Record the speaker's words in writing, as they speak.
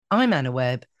I'm Anna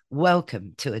Webb.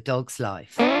 Welcome to A Dog's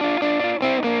Life.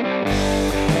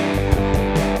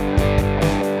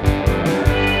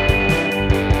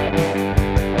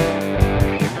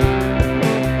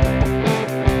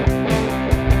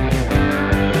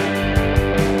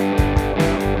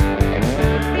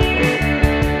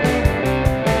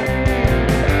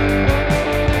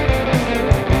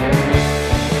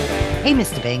 Hey,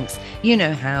 Mr. Binks, you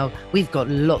know how we've got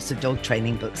lots of dog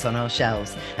training books on our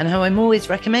shelves and how I'm always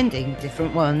recommending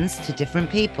different ones to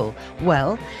different people.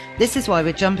 Well, this is why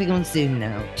we're jumping on Zoom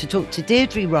now to talk to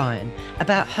Deirdre Ryan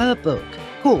about her book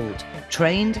called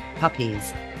Trained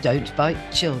Puppies, Don't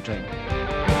Bite Children.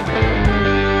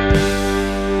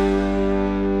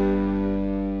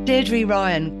 Deirdre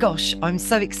Ryan, gosh, I'm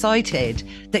so excited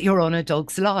that you're on A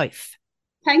Dog's Life.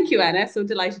 Thank you, Anna. So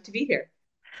delighted to be here.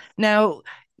 Now,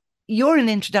 you're an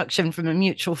introduction from a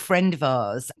mutual friend of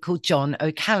ours called John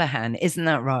O'Callaghan, isn't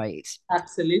that right?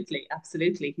 Absolutely,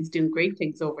 absolutely. He's doing great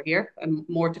things over here and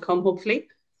more to come, hopefully.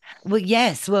 Well,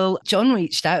 yes. Well, John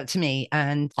reached out to me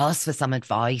and asked for some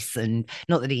advice, and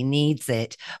not that he needs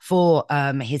it, for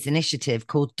his initiative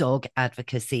called Dog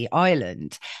Advocacy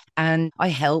Ireland. And I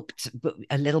helped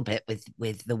a little bit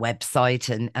with the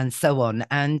website and so on.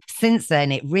 And since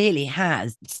then, it really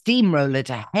has steamrolled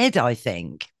ahead, I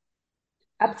think.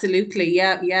 Absolutely,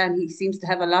 yeah, yeah. And he seems to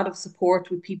have a lot of support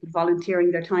with people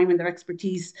volunteering their time and their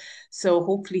expertise. So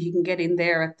hopefully he can get in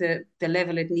there at the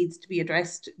level it needs to be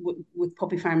addressed with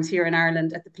puppy farms here in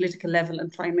Ireland at the political level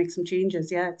and try and make some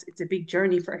changes. Yeah, it's a big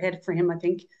journey for ahead for him, I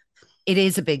think. It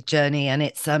is a big journey, and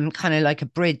it's kind of like a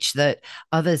bridge that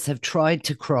others have tried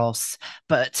to cross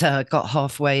but got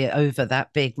halfway over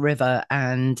that big river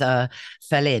and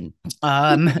fell in.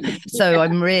 So Yeah.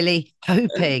 I'm really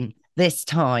hoping this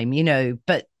time,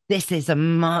 but this is a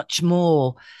much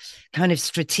more kind of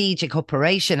strategic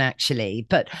operation, actually.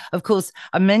 But of course,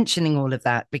 I'm mentioning all of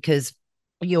that because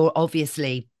you're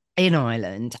obviously in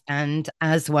Ireland and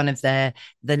as one of the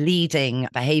leading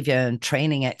behavior and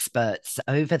training experts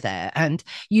over there. And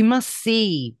you must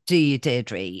see, do you,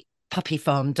 Deirdre, puppy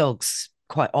farm dogs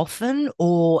quite often?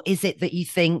 Or is it that you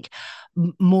think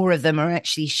more of them are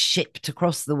actually shipped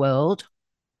across the world?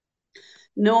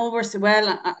 No, we're so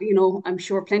well, I'm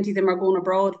sure plenty of them are going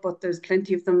abroad, but there's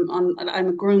plenty of them on. I'm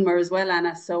a groomer as well,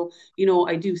 Anna. So,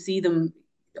 I do see them.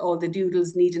 All the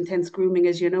doodles need intense grooming,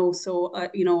 as you know. So,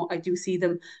 I do see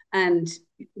them. And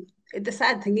the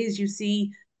sad thing is, you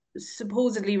see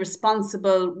supposedly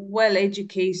responsible, well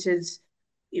educated,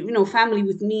 family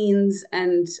with means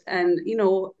and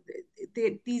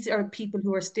these are people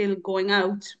who are still going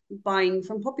out buying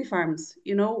from puppy farms,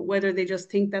 whether they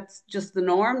just think that's just the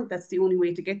norm, that's the only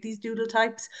way to get these doodle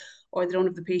types, or they don't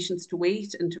have the patience to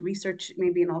wait and to research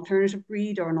maybe an alternative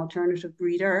breed or an alternative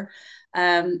breeder.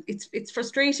 It's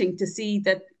frustrating to see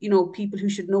that, people who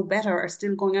should know better are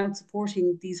still going out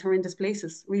supporting these horrendous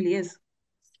places. It really is.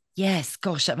 Yes,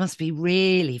 gosh, that must be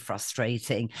really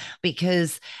frustrating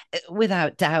because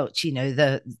without doubt,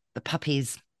 the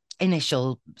puppy's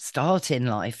initial start in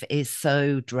life is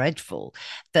so dreadful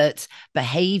that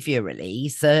behaviorally,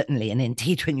 certainly, and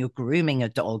indeed when you're grooming a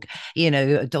dog,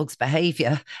 a dog's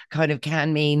behavior kind of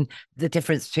can mean the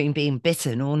difference between being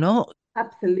bitten or not.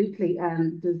 Absolutely.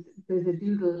 There's a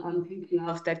doodle I'm thinking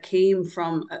of that came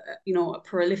from a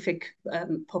prolific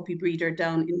puppy breeder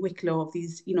down in Wicklow of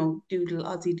these doodle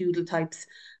Aussie doodle types,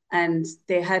 and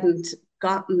they hadn't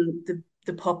gotten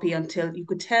the puppy until you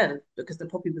could tell because the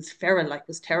puppy was feral, like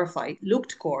was terrified,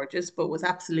 looked gorgeous, but was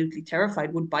absolutely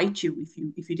terrified, would bite you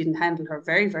if you didn't handle her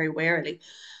very, very warily.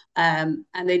 And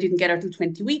they didn't get her till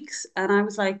 20 weeks. And I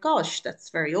was like, gosh,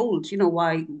 that's very old.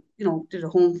 Why, did a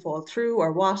home fall through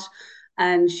or what?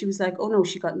 And she was like, oh no,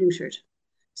 she got neutered.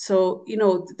 So,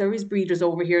 there is breeders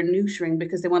over here neutering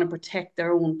because they want to protect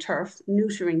their own turf,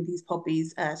 neutering these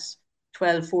puppies at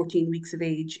 12, 14 weeks of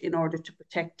age in order to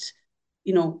protect,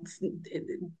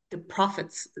 the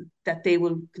profits that they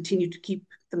will continue to keep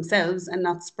themselves and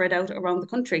not spread out around the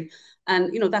country.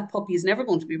 And, that puppy is never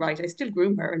going to be right. I still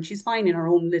groom her and she's fine in her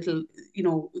own little,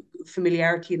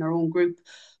 familiarity in her own group,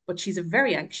 but she's a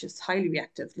very anxious, highly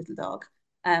reactive little dog.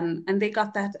 And they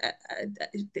got that.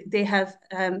 They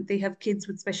have kids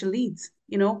with special needs.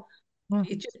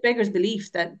 It just beggars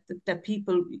belief that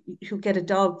people who get a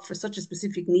dog for such a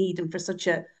specific need and for such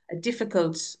a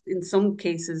difficult, in some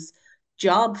cases,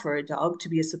 job for a dog to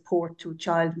be a support to a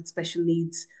child with special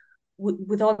needs,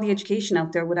 with all the education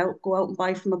out there, would go out and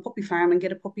buy from a puppy farm and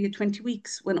get a puppy at 20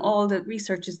 weeks when all the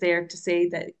research is there to say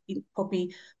that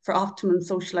puppy for optimum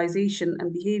socialization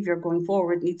and behavior going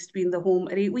forward needs to be in the home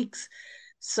at 8 weeks.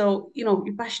 So,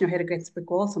 you're bashing your head against a brick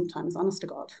wall sometimes, honest to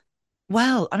God.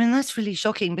 Well, I mean, that's really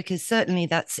shocking because certainly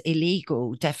that's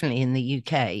illegal, definitely in the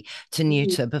UK, to Mhm.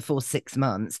 neuter before 6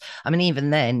 months. I mean, even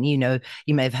then, you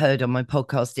may have heard on my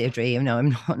podcast, Deirdre,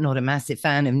 I'm not a massive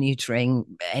fan of neutering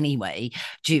anyway,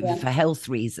 Yeah, for health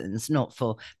reasons, not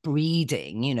for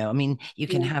breeding. I mean, you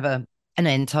can yeah. have an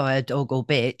entire dog or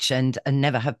bitch and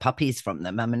never have puppies from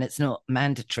them. I mean, it's not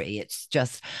mandatory. It's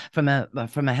just from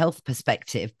a health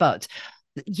perspective. But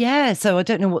yeah, so I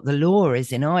don't know what the law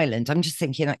is in Ireland. I'm just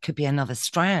thinking that could be another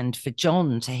strand for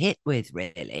John to hit with,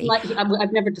 really.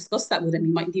 I've never discussed that with him.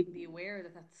 He mightn't even be aware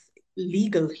that that's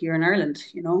legal here in Ireland,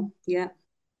 you know? Yeah.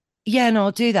 Yeah, no,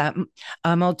 I'll do that.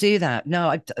 I'll do that.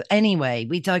 No, anyway,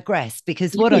 we digress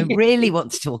because what I really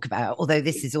want to talk about, although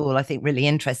this is all I think really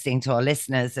interesting to our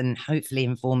listeners and hopefully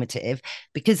informative,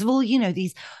 because of all,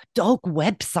 these dog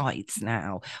websites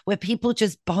now where people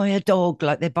just buy a dog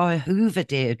like they buy a Hoover,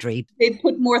 Deirdre. They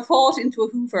put more thought into a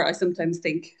Hoover, I sometimes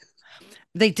think.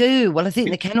 They do. Well, I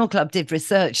think the Kennel Club did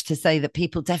research to say that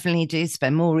people definitely do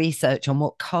spend more research on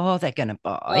what car they're going to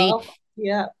buy. Oh,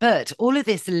 yeah. But all of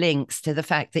this links to the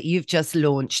fact that you've just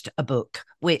launched a book,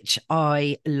 which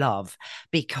I love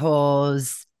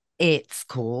because it's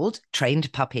called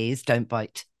Trained Puppies Don't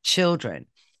Bite Children.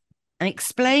 And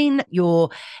explain your,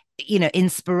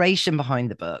 inspiration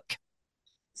behind the book.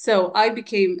 So I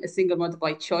became a single mother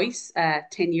by choice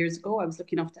 10 years ago. I was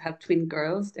lucky enough to have twin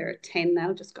girls. They're 10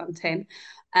 now, just gone 10.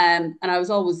 And I was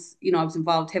always, I was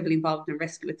heavily involved in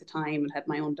rescue at the time and had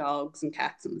my own dogs and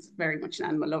cats and was very much an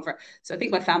animal lover. So I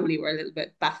think my family were a little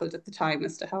bit baffled at the time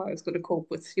as to how I was going to cope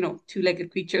with,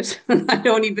 two-legged creatures. I'd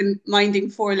only been minding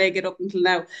four-legged up until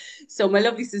now. So my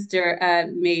lovely sister,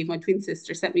 Maeve, my twin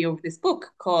sister, sent me over this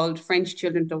book called French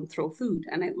Children Don't Throw Food.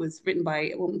 And it was written by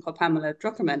a woman called Pamela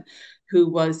Druckerman,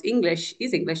 who is English,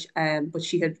 but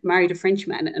she had married a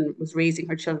Frenchman and was raising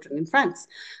her children in France.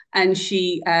 And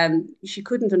she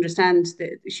couldn't understand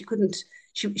that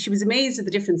she was amazed at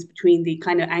the difference between the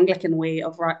kind of Anglican way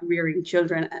of rearing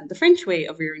children and the French way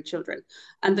of rearing children.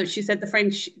 And that she said the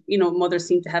French, mothers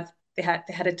seemed to have they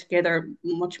had it together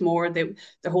much more. Their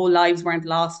whole lives weren't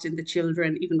lost in the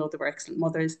children, even though they were excellent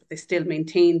mothers, but they still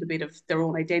maintained a bit of their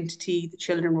own identity. The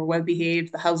children were well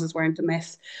behaved, the houses weren't a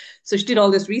mess. So she did all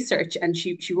this research and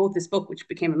she wrote this book, which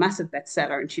became a massive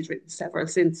bestseller, and she's written several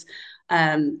since.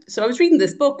 So I was reading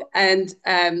this book and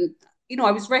I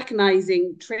was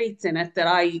recognizing traits in it that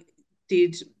I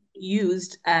did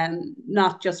used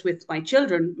not just with my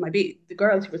children, the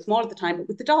girls who were small at the time, but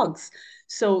with the dogs.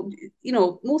 So,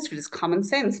 most of it is common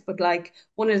sense, but like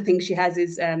one of the things she has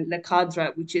is Le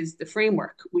Cadre, which is the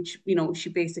framework, which, she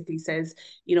basically says,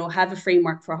 have a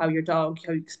framework for how you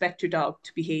expect your dog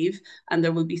to behave. And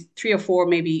there will be three or four,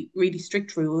 maybe really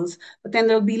strict rules, but then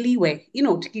there'll be leeway,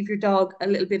 to give your dog a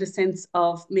little bit of sense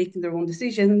of making their own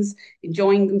decisions,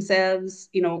 enjoying themselves.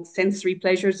 Sensory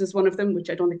pleasures is one of them, which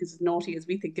I don't think is as naughty as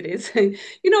we think it is.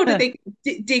 That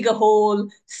they dig a hole,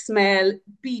 smell,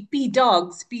 be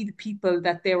dogs, be the people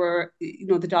that they were,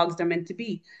 the dogs they're meant to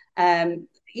be.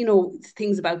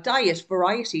 Things about diet,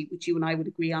 variety, which you and I would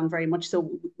agree on very much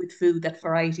so with food, that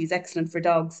variety is excellent for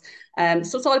dogs.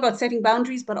 So it's all about setting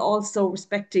boundaries, but also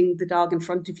respecting the dog in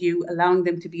front of you, allowing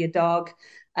them to be a dog.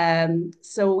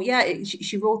 So yeah,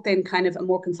 she wrote then kind of a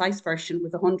more concise version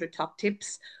with 100 top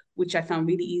tips, which I found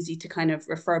really easy to kind of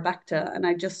refer back to. And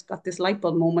I just got this light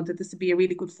bulb moment that this would be a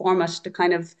really good format to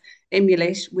kind of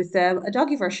emulate with a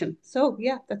doggy version. So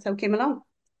yeah, that's how it came along.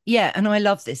 Yeah, and I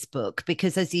love this book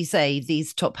because, as you say,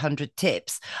 these top 100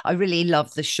 tips, I really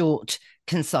love the short,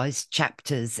 concise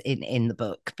chapters in the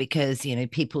book because,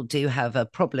 people do have a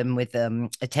problem with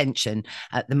attention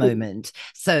at the moment.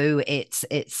 So it's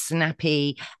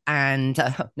snappy and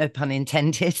no pun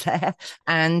intended there.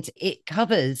 And it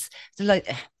covers, so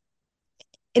like,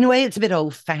 in a way, it's a bit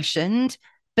old fashioned,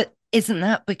 but isn't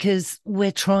that because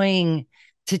we're trying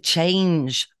to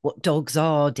change what dogs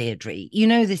are, Deirdre?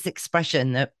 This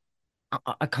expression that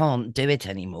I can't do it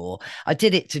anymore. I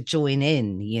did it to join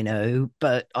in,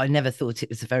 but I never thought it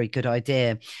was a very good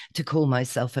idea to call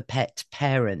myself a pet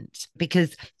parent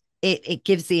because it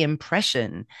gives the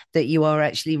impression that you are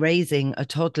actually raising a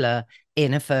toddler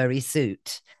in a furry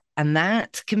suit. And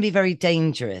that can be very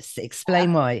dangerous.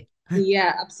 Explain why.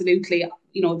 Yeah, absolutely.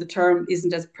 The term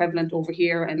isn't as prevalent over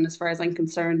here. And as far as I'm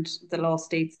concerned, the law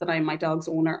states that I'm my dog's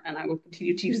owner and I will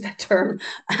continue to use that term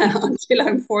until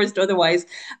I'm forced otherwise.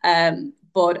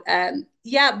 But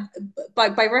yeah,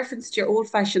 by reference to your old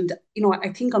fashioned, I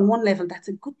think on one level that's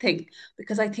a good thing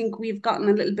because I think we've gotten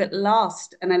a little bit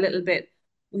lost and a little bit,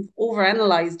 we've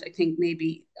overanalyzed, I think,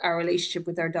 maybe our relationship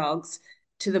with our dogs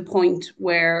to the point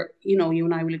where, you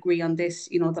and I will agree on this,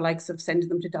 the likes of sending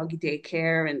them to doggy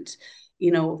daycare and,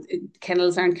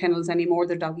 Kennels aren't kennels anymore,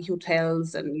 they're doggy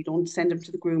hotels, and you don't send them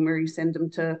to the groomer, you send them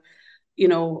to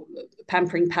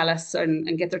pampering palace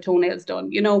and get their toenails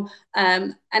done.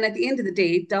 And at the end of the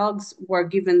day, dogs were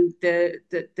given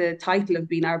the title of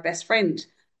being our best friend.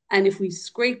 And if we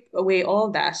scrape away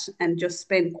all that and just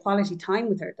spend quality time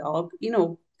with our dog,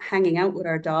 hanging out with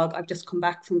our dog. I've just come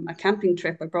back from a camping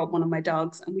trip. I brought one of my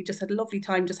dogs and we just had a lovely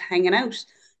time just hanging out,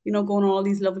 going on all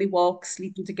these lovely walks,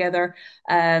 sleeping together,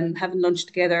 having lunch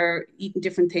together, eating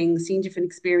different things, seeing different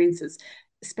experiences,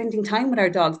 spending time with our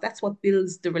dogs. That's what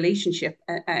builds the relationship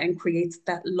and creates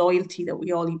that loyalty that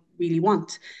we all really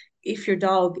want. If your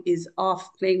dog is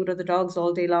off playing with other dogs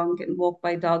all day long, getting walked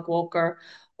by a dog walker,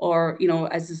 or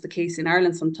as is the case in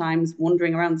Ireland sometimes,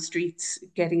 wandering around the streets,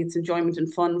 getting its enjoyment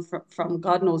and fun from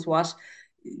God knows what,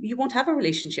 you won't have a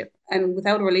relationship. And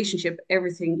without a relationship,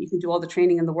 everything, you can do all the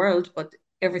training in the world, but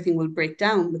everything will break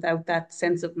down without that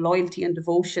sense of loyalty and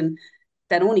devotion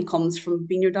that only comes from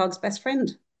being your dog's best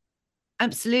friend.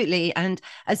 Absolutely. And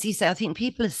as you say, I think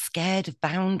people are scared of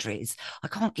boundaries. I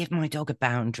can't give my dog a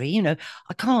boundary.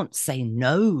 I can't say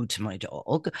no to my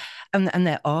dog. And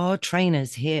there are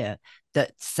trainers here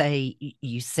that say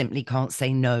you simply can't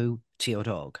say no to your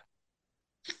dog.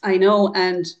 I know.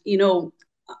 And,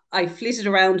 I flitted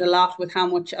around a lot with how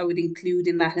much I would include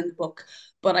in that in the book,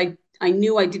 but I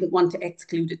knew I didn't want to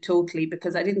exclude it totally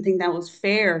because I didn't think that was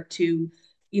fair to,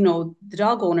 the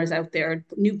dog owners out there,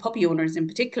 new puppy owners in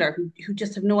particular, who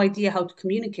just have no idea how to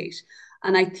communicate.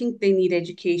 And I think they need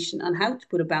education on how to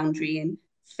put a boundary in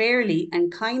fairly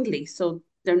and kindly. So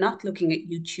they're not looking at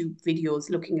YouTube videos,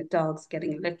 looking at dogs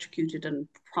getting electrocuted and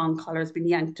prong collars being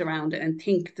yanked around and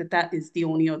think that that is the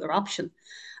only other option.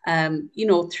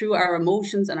 Through our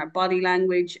emotions and our body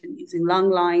language and using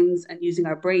long lines and using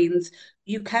our brains,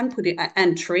 you can put it,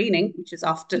 and training, which is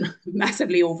often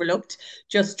massively overlooked,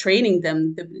 just training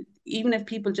them. Even if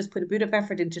people just put a bit of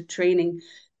effort into training,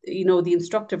 the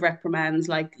instructive reprimands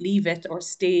like leave it or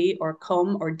stay or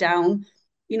come or down.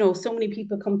 So many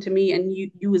people come to me and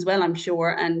you as well, I'm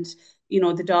sure, and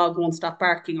the dog won't stop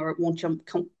barking or it won't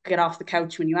get off the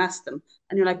couch when you ask them.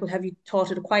 And you're like, well, have you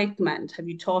taught it a quiet command? Have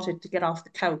you taught it to get off the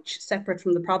couch separate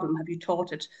from the problem? Have you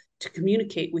taught it to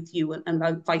communicate with you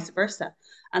and vice versa?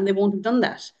 And they won't have done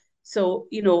that. So,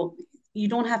 you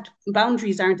don't have to,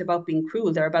 boundaries aren't about being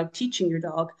cruel. They're about teaching your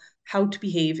dog how to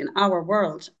behave in our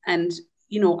world. And,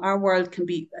 our world can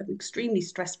be an extremely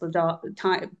stressful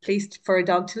place for a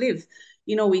dog to live.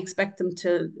 We expect them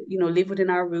to, live within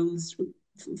our rules,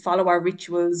 follow our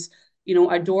rituals,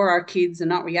 adore our kids and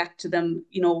not react to them,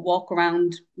 walk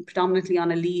around predominantly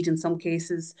on a lead in some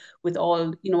cases with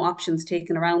all, options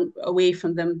taken around away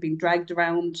from them, being dragged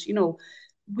around,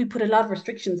 we put a lot of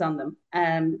restrictions on them.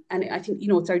 And I think,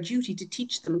 it's our duty to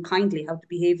teach them kindly how to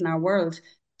behave in our world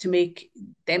to make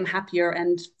them happier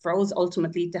and for us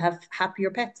ultimately to have happier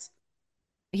pets.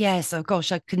 Yes, oh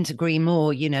gosh, I couldn't agree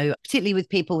more. Particularly with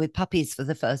people with puppies for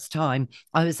the first time.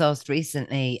 I was asked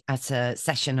recently at a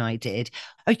session I did,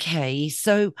 okay,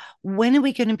 so when are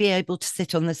we going to be able to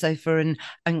sit on the sofa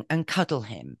and cuddle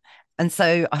him? And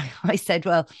so I said,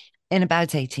 well, in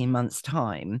about 18 months'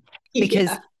 time,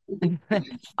 because Yeah.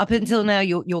 up until now,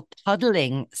 your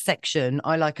cuddling section,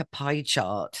 I like a pie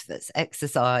chart that's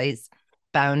exercise,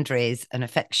 boundaries, and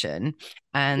affection.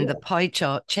 And the Yeah. pie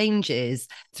chart changes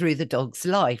through the dog's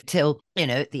life till,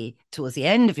 towards the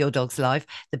end of your dog's life,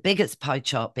 the biggest pie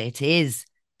chart bit is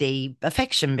the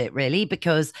affection bit, really,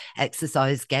 because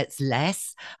exercise gets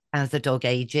less as the dog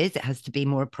ages. It has to be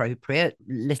more appropriate,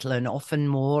 little and often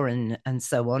more, and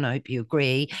so on. I hope you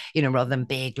agree, rather than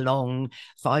big, long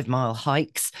 5-mile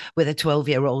hikes with a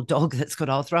 12-year-old dog that's got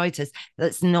arthritis.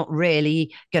 That's not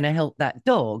really going to help that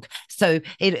dog. So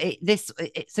so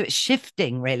it's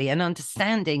shifting really and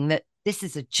understanding that this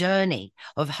is a journey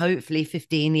of hopefully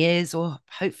 15 years or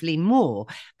hopefully more.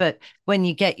 But when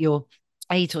you get your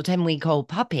 8 or 10 week old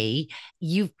puppy,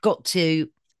 you've got to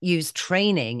use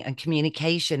training and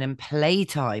communication and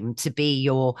playtime to be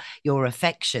your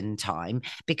affection time,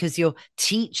 because you're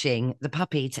teaching the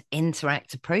puppy to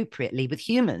interact appropriately with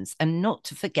humans and not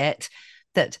to forget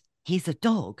that he's a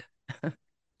dog.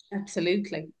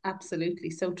 Absolutely.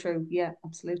 Absolutely. So true. Yeah,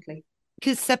 absolutely.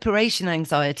 Because separation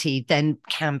anxiety then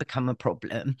can become a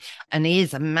problem and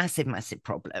is a massive, massive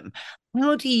problem.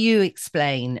 How do you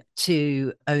explain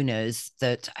to owners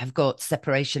that have got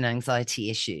separation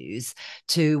anxiety issues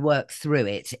to work through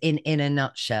it in a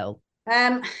nutshell?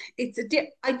 Um,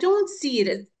 I don't see it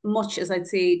as much as I'd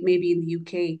say maybe in the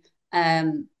UK.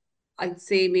 I'd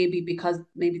say maybe because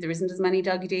maybe there isn't as many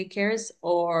doggy daycares,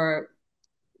 or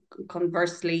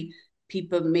conversely,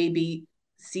 people maybe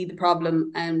see the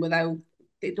problem and without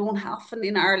they don't often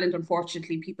in Ireland,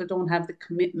 unfortunately, people don't have the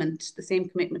commitment, the same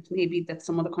commitment maybe that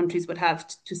some other countries would have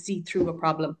to see through a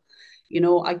problem.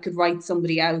 I could write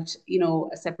somebody out,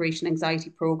 a separation anxiety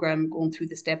program, going through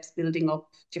the steps, building up,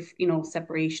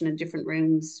 separation in different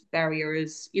rooms,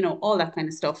 barriers, all that kind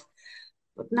of stuff.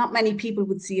 But not many people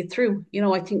would see it through.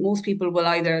 I think most people will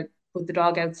either put the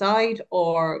dog outside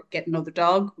or get another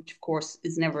dog, which of course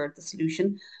is never the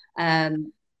solution.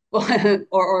 Um,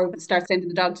 or start sending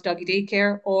the dog to doggy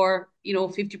daycare, or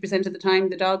 50% of the time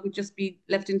the dog would just be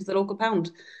left into the local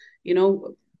pound. You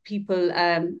know, People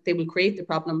they will create the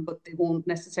problem, but they won't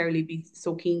necessarily be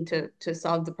so keen to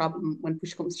solve the problem when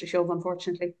push comes to shove,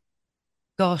 unfortunately.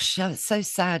 Gosh, that's so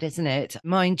sad, isn't it?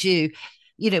 Mind you,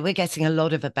 we're getting a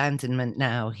lot of abandonment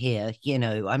now here.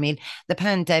 I mean, the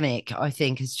pandemic, I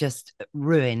think, has just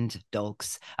ruined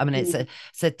dogs. I mean, Mm.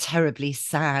 it's a terribly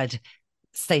sad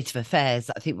state of affairs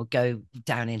that I think will go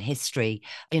down in history.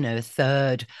 A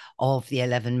third of the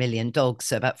 11 million dogs,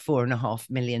 so about 4.5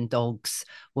 million dogs,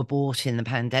 were bought in the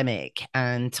pandemic,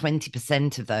 and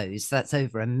 20% of those, that's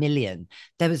over a million.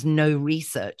 There was no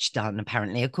research done,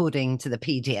 apparently, according to the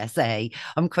PDSA.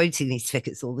 I'm quoting these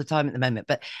figures all the time at the moment,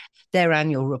 but their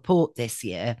annual report this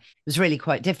year was really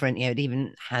quite different. It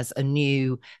even has a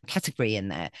new category in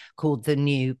there called the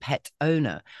new pet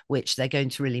owner, which they're going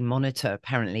to really monitor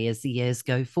apparently as the years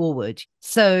go forward.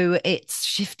 So it's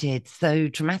shifted so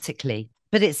dramatically.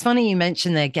 But it's funny you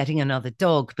mentioned they're getting another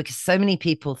dog, because so many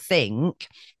people think,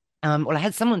 well, I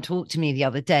had someone talk to me the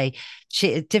other day.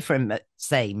 She different, but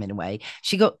same in a way.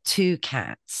 She got two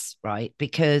cats, right?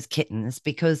 Because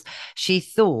she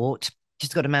thought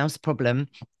she's got a mouse problem,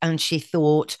 and she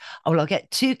thought, oh, well, I'll get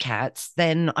two cats,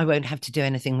 then I won't have to do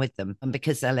anything with them, and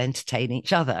because they'll entertain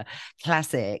each other.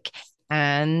 Classic.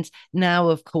 And now,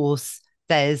 of course,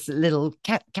 there's little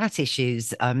cat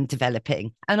issues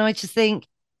developing, and I just think,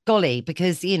 golly,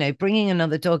 because bringing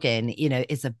another dog in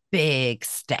is a big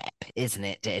step, isn't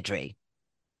it, Deirdre?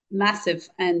 Massive.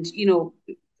 And,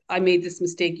 I made this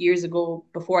mistake years ago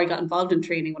before I got involved in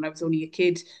training when I was only a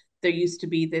kid. There used to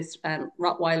be this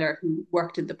Rottweiler who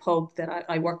worked in the pub that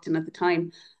I worked in at the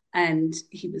time. And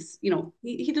he was,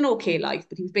 he had an okay life,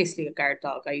 but he was basically a guard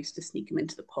dog. I used to sneak him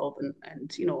into the pub,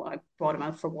 and I brought him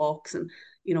out for walks, and,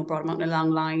 brought him out in a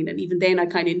long line. And even then, I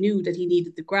kind of knew that he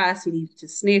needed the grass, he needed to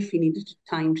sniff, he needed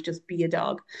time to just be a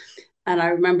dog. And I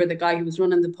remember the guy who was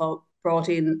running the pub brought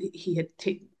in, he had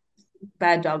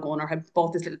bad dog owner had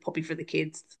bought this little puppy for the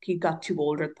kids. He got too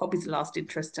older, the puppies lost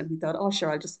interest, and he thought, oh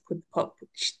sure, I'll just put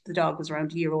the dog was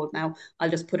around a year old now, I'll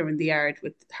just put her in the yard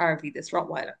with Harvey, this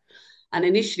Rottweiler. And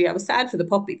initially I was sad for the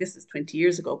puppy. This is 20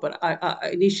 years ago, but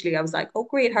initially I was like, oh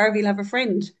great, Harvey will have a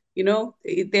friend.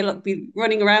 They'll be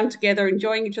running around together,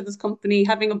 enjoying each other's company,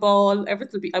 having a ball,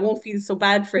 everything will be, I won't feel so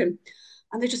bad for him.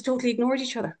 And they just totally ignored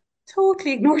each other.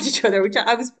 Totally ignored each other, which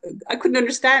I couldn't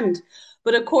understand.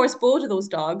 But of course, both of those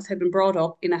dogs had been brought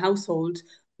up in a household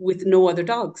with no other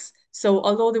dogs. So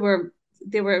although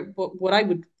they were what I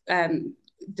would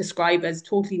describe as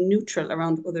totally neutral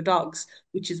around other dogs,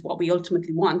 which is what we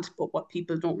ultimately want, but what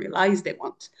people don't realize they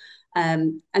want.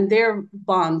 And their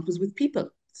bond was with people.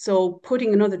 So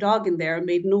putting another dog in there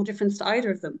made no difference to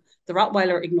either of them. The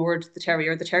Rottweiler ignored the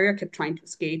terrier. The terrier kept trying to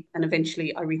escape, and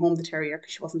eventually I rehomed the terrier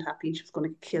because she wasn't happy and she was going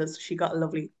to get killed. So she got a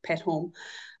lovely pet home.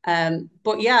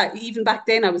 But yeah, even back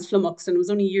then I was flummoxed, and it was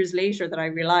only years later that I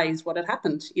realized what had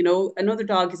happened. Another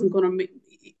dog isn't going to,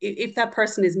 if that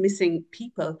person is missing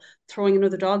people, throwing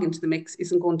another dog into the mix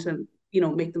isn't going to,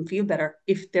 make them feel better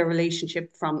if their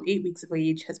relationship from 8 weeks of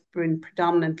age has been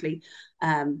predominantly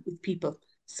with people.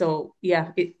 So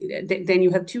yeah, then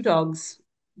you have two dogs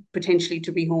potentially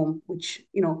to rehome, which,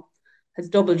 has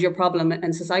doubled your problem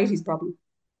and society's problem.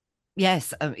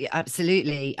 Yes, yeah,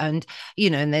 absolutely. And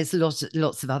there's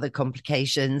lots of other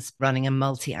complications running a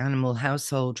multi-animal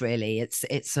household, really.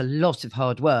 It's a lot of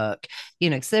hard work,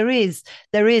 because there is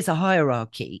a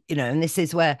hierarchy, and this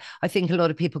is where I think a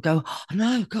lot of people go, oh,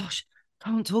 no, gosh,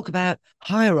 can't talk about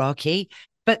hierarchy,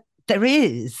 but there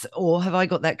is. Or have I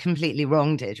got that completely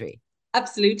wrong, Deirdre?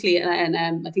 Absolutely. And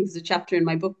I think there's a chapter in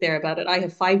my book there about it. I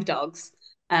have five dogs.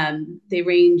 They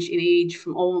range in age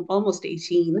from almost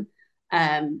 18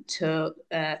 to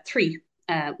 3.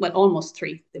 Well, almost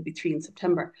 3. They'll be 3 in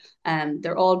September.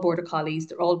 They're all border collies.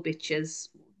 They're all bitches.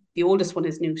 The oldest one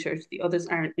is neutered. The others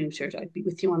aren't neutered. I'd be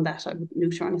with you on that. I would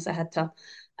neuter unless I had to.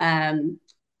 Um,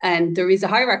 and there is a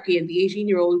hierarchy. And the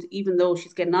 18-year-old, even though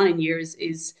she's getting on in years,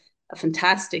 is a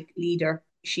fantastic leader.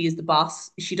 she is the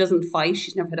boss. She doesn't fight.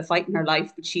 She's never had a fight in her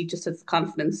life, but she just has the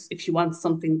confidence. If she wants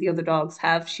something the other dogs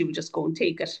have, she will just go and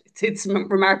take it. It's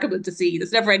remarkable to see.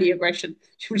 There's never any aggression.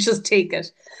 She will just take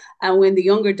it. And when the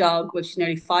younger dog, well, she's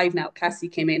nearly 5 now, Cassie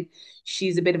came in,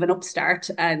 she's a bit of an upstart,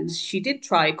 and she did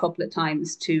try a couple of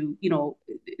times to,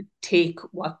 take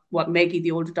what Maggie,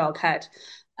 the older dog, had.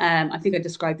 I think I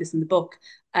described this in the book.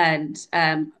 And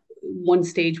one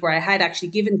stage where I had actually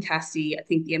given Cassie, I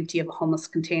think, the empty of a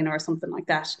hummus container or something like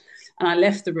that. And I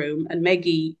left the room, and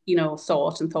Maggie,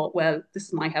 saw it and thought, well, this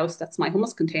is my house, that's my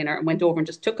hummus container, and went over and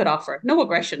just took it off her. No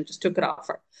aggression, just took it off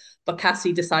her. But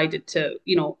Cassie decided to,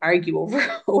 argue over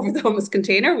over the hummus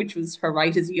container, which was her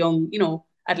right as a young,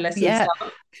 adolescent Yeah.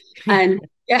 dog. And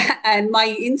yeah, and my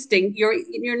instinct,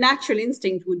 your natural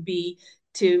instinct would be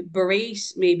to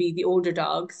berate maybe the older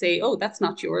dog, say, "Oh, that's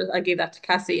not yours. I gave that to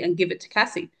Cassie," and give it to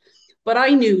Cassie. But I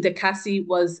knew that Cassie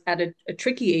was at a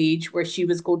tricky age where she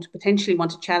was going to potentially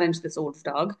want to challenge this older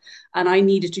dog. And I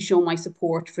needed to show my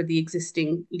support for the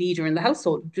existing leader in the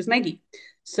household, which was Maggie.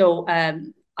 So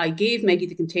I gave Maggie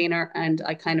the container, and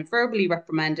I kind of verbally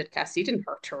reprimanded Cassie. It didn't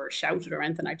hurt her or shouted or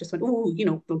anything. I just went, "Oh,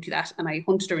 don't do that." And I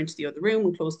hunted her into the other room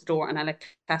and closed the door, and I let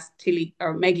Tilly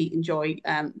or Maggie enjoy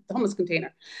the hummus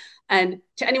container. And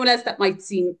to anyone else, that might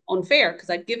seem unfair because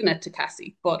I'd given it to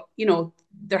Cassie, but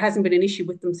there hasn't been an issue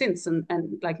with them since. And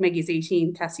like Maggie's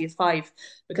 18, Cassie is 5,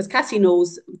 because Cassie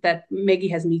knows that Maggie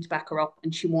has me to back her up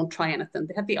and she won't try anything.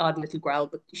 They have the odd little growl,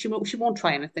 but she won't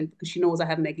try anything because she knows I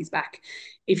have Maggie's back.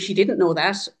 If she didn't know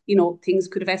that, things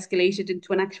could have escalated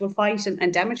into an actual fight,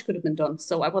 and damage could have been done.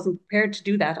 So I wasn't prepared to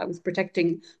do that. I was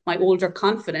protecting my older,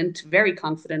 confident, very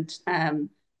confident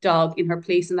dog in her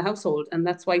place in the household. And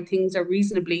that's why things are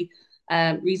reasonably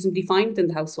fine within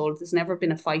the household. There's never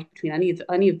been a fight between any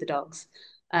of the dogs.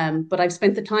 But I've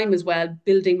spent the time as well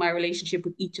building my relationship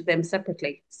with each of them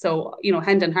separately. So,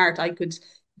 hand on heart, I could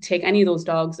take any of those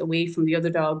dogs away from the other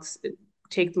dogs,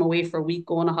 take them away for a week,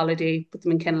 go on a holiday, put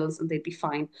them in kennels, and they'd be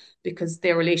fine because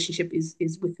their relationship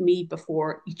is with me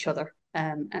before each other.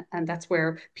 And that's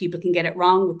where people can get it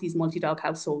wrong with these multi-dog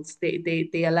households.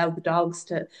 They allow the dogs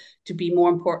to be more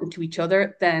important to each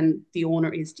other than the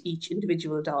owner is to each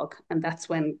individual dog, and that's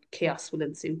when chaos will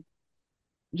ensue.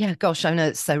 Yeah, gosh, I know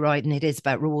it's so right, and it is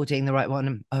about rewarding the right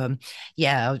one.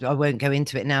 Yeah, I won't go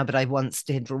into it now, but I once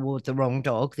did reward the wrong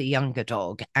dog, the younger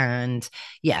dog, and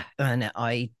yeah, and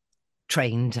I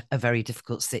trained a very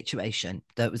difficult situation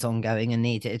that was ongoing and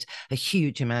needed a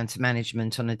huge amount of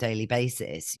management on a daily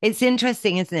basis. It's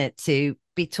interesting, isn't it, to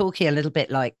be talking a little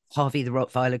bit like Harvey the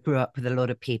Rottweiler grew up with a lot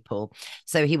of people.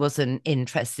 So he wasn't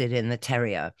interested in the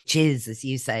terrier, which is, as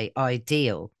you say,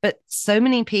 ideal. But so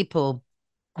many people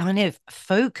kind of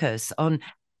focus on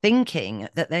thinking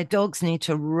that their dogs need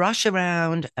to rush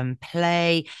around and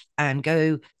play and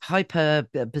go hyper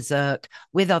berserk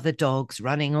with other dogs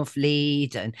running off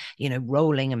lead and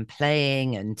rolling and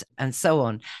playing and so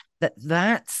on,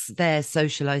 that's their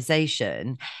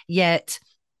socialization. Yet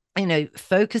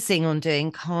focusing on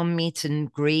doing calm meet and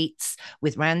greets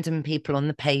with random people on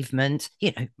the pavement.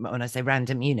 When I say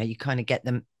random, you kind of get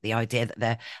them the idea that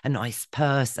they're a nice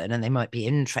person and they might be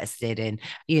interested in,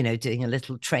 doing a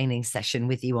little training session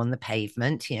with you on the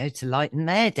pavement, to lighten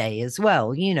their day as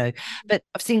well, But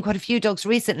I've seen quite a few dogs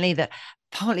recently that,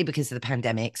 partly because of the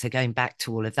pandemic, so going back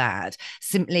to all of that,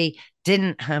 simply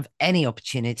didn't have any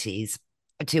opportunities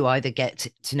to either get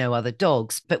to know other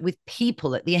dogs. But with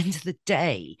people, at the end of the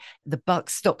day, the buck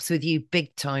stops with you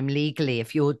big time legally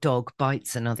if your dog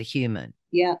bites another human.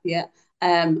 Yeah, yeah.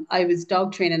 I was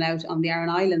dog training out on the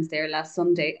Aran Islands there last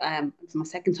Sunday. It was my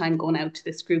second time going out to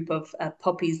this group of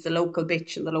puppies. The local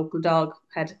bitch and the local dog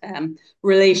had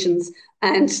relations,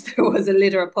 and there was a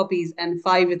litter of puppies, and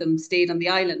 5 of them stayed on the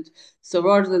island. So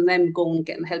rather than them going and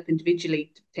getting help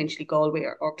individually to potentially Galway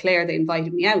or Clare, they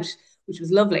invited me out, which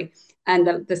was lovely.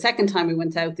 And the second time we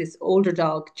went out, this older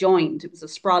dog joined. It was a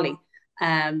Sprolly.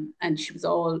 And she was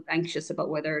all anxious about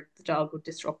whether the dog would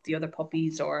disrupt the other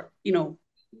puppies or,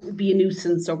 be a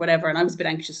nuisance or whatever. And I was a bit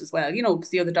anxious as well, because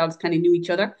the other dogs kind of knew each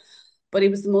other. But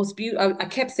it was the most beautiful. I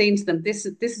kept saying to them, this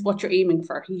is what you're aiming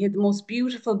for. He had the most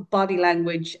beautiful body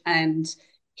language, and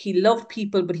he loved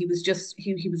people, but he was just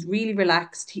he was really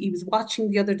relaxed. He was watching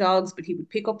the other dogs, but he would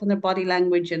pick up on their body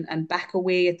language and back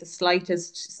away at the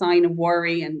slightest sign of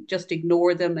worry and just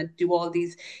ignore them and do all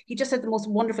these. He just had the most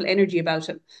wonderful energy about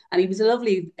him. And he was a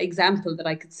lovely example that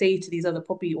I could say to these other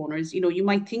puppy owners, you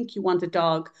might think you want a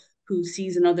dog who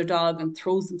sees another dog and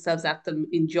throws themselves at them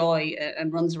in joy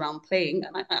and runs around playing.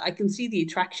 And I can see the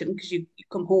attraction because you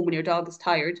come home when your dog is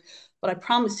tired. But I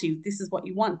promise you, this is what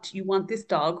you want. You want this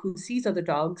dog who sees other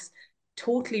dogs,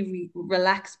 totally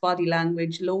relaxed body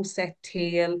language, low set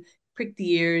tail, prick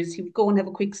the ears, he would go and have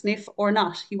a quick sniff or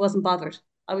not. He wasn't bothered.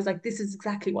 I was like, this is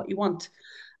exactly what you want.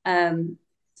 Um,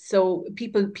 so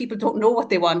people don't know what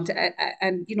they want,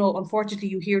 and you know, unfortunately,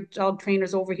 you hear dog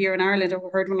trainers over here in Ireland. I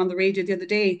heard one on the radio the other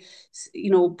day, you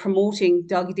know, promoting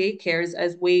doggy daycares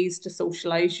as ways to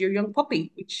socialize your young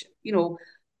puppy, which you know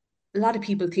a lot of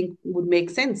people think would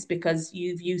make sense because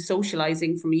you view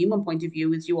socializing from a human point of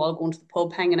view as you all going to the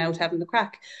pub, hanging out, having the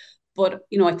crack. But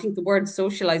you know, I think the word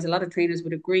socialize, a lot of trainers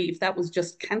would agree, if that was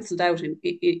just cancelled out in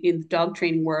the dog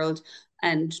training world,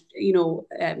 and you know,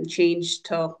 changed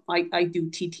to I do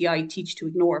TTI, teach to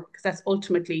ignore, because that's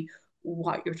ultimately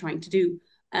what you're trying to do.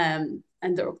 And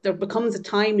there becomes a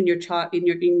time in your child, in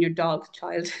your dog's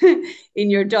child, in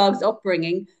your dog's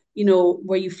upbringing, you know,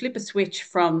 where you flip a switch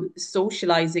from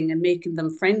socializing and making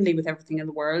them friendly with everything in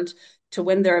the world to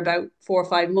when they're about 4 or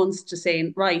 5 months to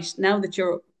saying, right, now that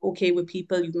you're okay with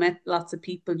people, you've met lots of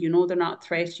people, you know they're not a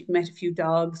threat, you've met a few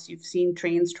dogs, you've seen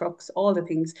trains, trucks, all the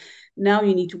things. Now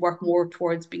you need to work more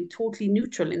towards being totally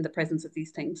neutral in the presence of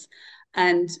these things.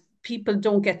 And people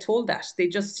don't get told that. They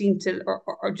just seem to,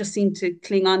 or just seem to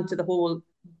cling on to the whole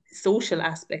social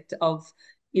aspect of,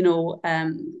 you know,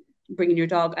 bringing your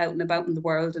dog out and about in the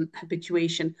world and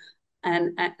habituation,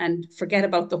 and forget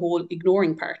about the whole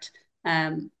ignoring part.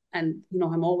 And you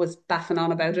know, I'm always baffing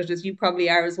on about it, as you probably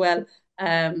are as well.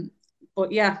 Um,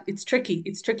 but yeah, it's tricky.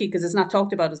 It's tricky because it's not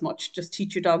talked about as much. Just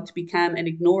teach your dog to be calm and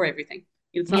ignore everything.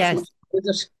 It's not so Yes. much,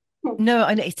 is it? No,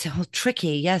 and it's all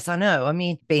tricky. Yes, I know. I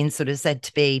mean, being sort of said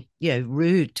to be,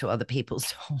 rude to other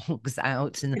people's dogs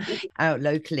out and out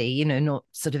locally, not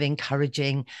sort of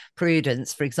encouraging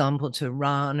Prudence, for example, to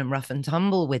run and rough and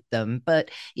tumble with them.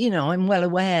 But, I'm well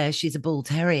aware she's a bull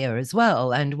terrier as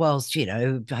well. And whilst,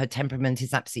 her temperament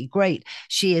is absolutely great,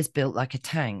 she is built like a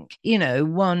tank.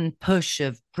 One push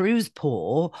of Prue's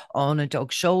paw on a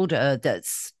dog's shoulder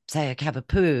that's, say, a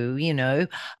cavapoo,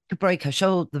 could break her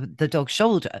shoulder, the dog's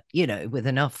shoulder, with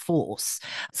enough force.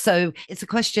 So it's a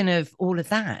question of all of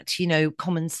that,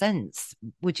 common sense.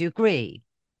 Would you agree?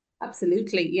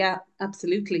 Absolutely. Yeah,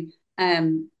 absolutely.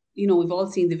 You know, we've all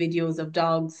seen the videos of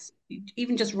dogs,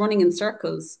 even just running in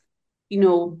circles, you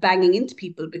know, banging into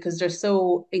people because they're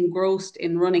so engrossed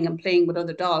in running and playing with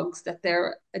other dogs that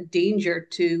they're a danger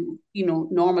to, you know,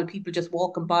 normal people just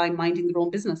walking by, minding their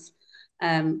own business.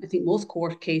 I think most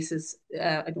court cases,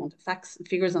 I don't have facts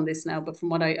figures on this now, but from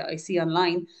what I see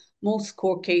online, most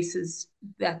court cases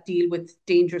that deal with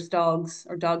dangerous dogs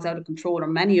or dogs out of control, or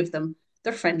many of them,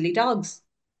 they're friendly dogs.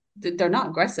 They're not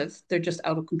aggressive, they're just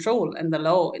out of control. And the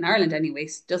law in Ireland,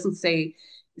 anyways, doesn't say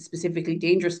specifically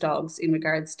dangerous dogs in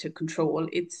regards to control.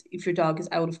 It's if your dog is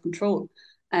out of control.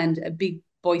 And a big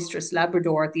boisterous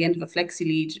Labrador at the end of a flexi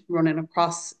lead running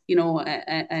across, you know,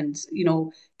 and you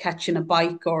know, catching a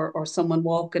bike or someone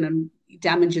walking and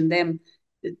damaging them,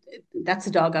 that's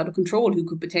a dog out of control who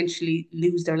could potentially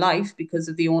lose their life because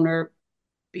of the owner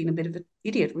being a bit of an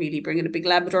idiot, really, bringing a big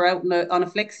Labrador out on a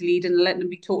flexi lead and letting them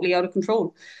be totally out of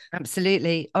control.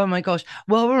 Absolutely. Oh my gosh.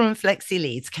 Well, we're on flexi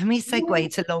leads. Can we Yeah,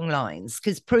 segue to long lines?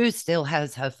 Because Prue still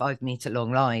has her 5 meter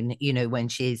long line, when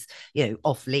she's,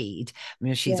 off lead. I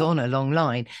mean, she's yeah, on a long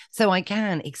line. So I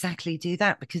can exactly do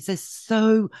that because there's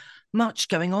so much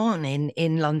going on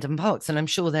in London parks. And I'm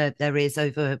sure there is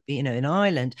over, in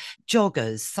Ireland,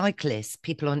 joggers, cyclists,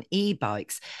 people on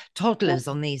e-bikes, yeah. toddlers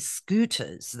on these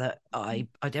scooters that I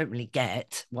don't really get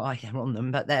why they're on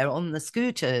them, but they're on the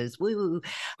scooters. Woo,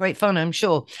 great fun, I'm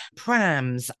sure.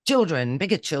 Prams, children,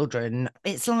 bigger children.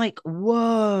 It's like,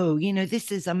 whoa,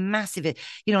 this is a massive,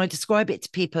 I describe it to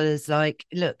people as like,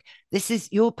 look, this is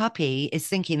your puppy is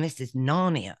thinking this is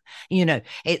Narnia.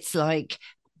 It's like,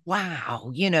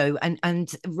 wow,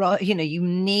 and right, you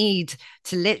need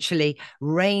to literally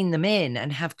rein them in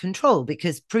and have control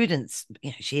because Prudence,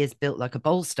 she is built like a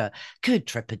bolster, could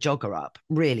trip a jogger up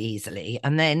really easily,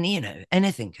 and then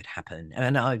anything could happen.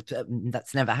 And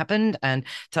that's never happened, and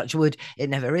touch wood,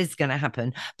 it never is going to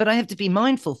happen. But I have to be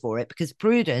mindful for it because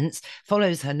Prudence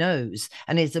follows her nose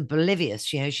and is oblivious.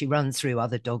 She runs through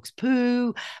other dogs'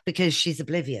 poo because she's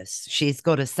oblivious. She's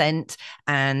got a scent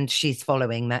and she's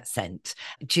following that scent.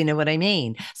 Do you know what I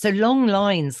mean? So long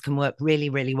lines can work really,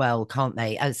 really well, can't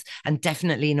they? And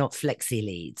definitely not flexi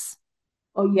leads.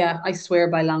 Oh yeah, I swear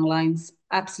by long lines.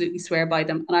 Absolutely swear by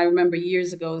them. And I remember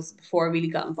years ago, before I really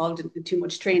got involved in too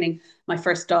much training, my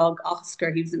first dog,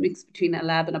 Oscar, he was a mix between a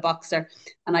lab and a boxer.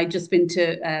 And I'd just been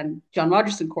to John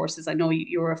Rogerson courses. I know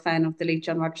you were a fan of the late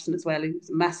John Rogerson as well. He was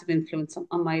a massive influence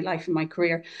on my life and my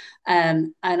career.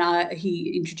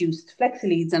 He introduced flexi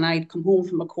leads, and I'd come home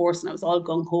from a course and I was all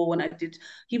gung ho. And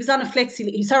he was on a flexi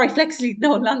lead, sorry, flexi lead,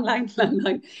 no, long line, long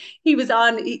line. He was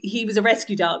a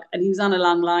rescue dog and he was on a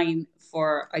long line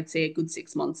for, I'd say, a good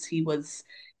 6 months. He'd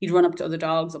run up to other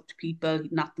dogs, up to people,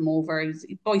 he'd knock them over. He was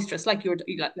boisterous, like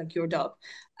your dog.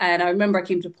 And I remember I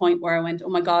came to a point where I went, oh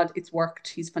my God, it's worked.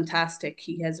 He's fantastic.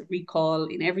 He has a recall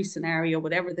in every scenario,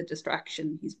 whatever the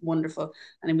distraction. He's wonderful.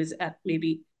 And it was at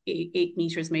maybe 8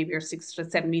 meters, maybe, or 6 to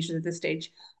 7 meters at this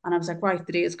stage. And I was like, right,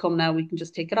 the day has come now. We can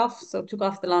just take it off. So I took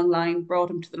off the long line, brought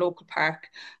him to the local park.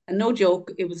 And no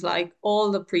joke, it was like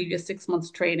all the previous 6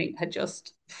 months training had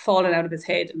just fallen out of his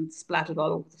head and splattered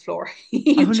all over the floor.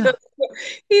 he Oh no. just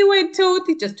he went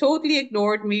totally, just totally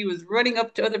ignored me. He was running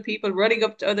up to other people, running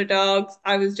up to other dogs.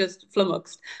 I was just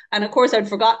flummoxed. And of course, I'd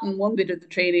forgotten one bit of the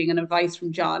training and advice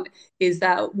from John is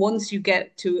that once you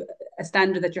get to a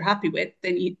standard that you're happy with,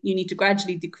 then you need to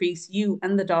gradually decrease you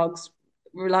and the dog's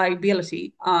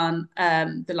reliability on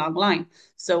the long line.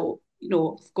 So,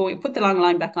 put the long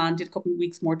line back on, did a couple of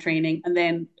weeks more training, and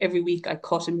then every week I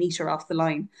cut a meter off the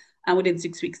line. And within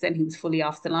 6 weeks, then he was fully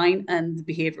off the line and the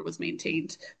behavior was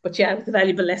maintained. But yeah, it was a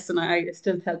valuable lesson. I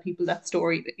still tell people that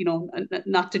story,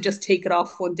 not to just take it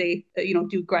off one day,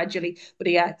 do gradually. But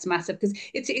yeah, it's massive because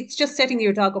it's just setting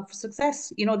your dog up for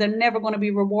success. They're never going to be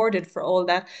rewarded for all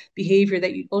that behavior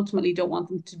that you ultimately don't want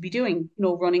them to be doing,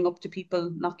 running up to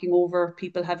people, knocking over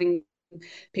people, having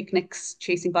picnics,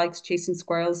 chasing bikes, chasing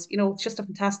squirrels. It's just a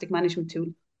fantastic management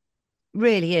tool.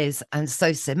 Really is, and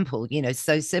so simple,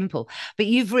 so simple. But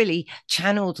you've really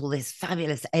channeled all this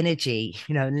fabulous energy,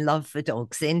 and love for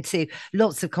dogs into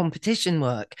lots of competition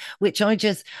work, which I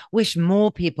just wish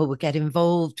more people would get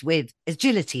involved with.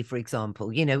 Agility, for example,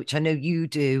 which I know you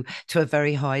do to a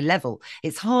very high level.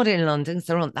 It's hard in London because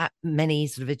there aren't that many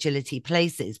sort of agility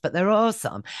places, but there are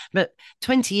some. But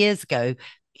 20 years ago,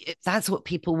 that's what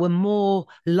people were more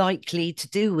likely to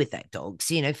do with their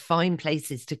dogs, find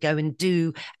places to go and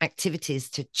do activities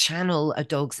to channel a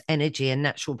dog's energy and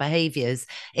natural behaviors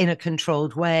in a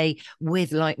controlled way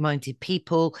with like-minded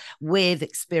people, with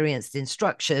experienced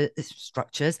instructors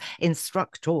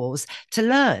to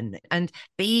learn and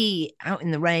be out in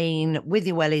the rain with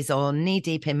your wellies on, knee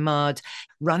deep in mud,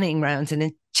 running around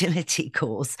an agility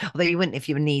course, although you wouldn't if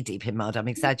you were knee deep in mud. I'm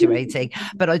exaggerating.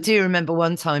 But I do remember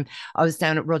one time I was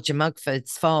down at Roger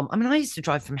Mugford's farm. I mean, I used to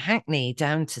drive from Hackney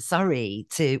down to Surrey,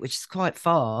 which is quite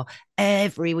far,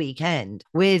 every weekend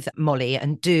with Molly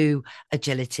and do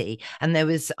agility. And I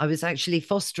was actually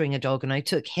fostering a dog and I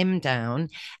took him down,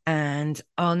 and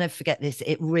I'll never forget this.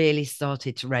 It really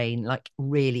started to rain, like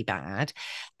really bad.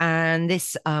 And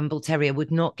this bull terrier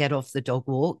would not get off the dog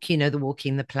walk, the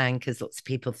walking the plank, as lots of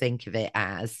people think of it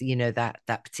as, that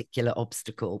particular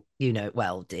obstacle,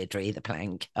 well, Deirdre, the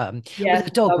plank, Yeah, the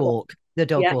dog walk, the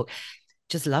dog yeah. walk.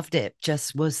 Just loved it.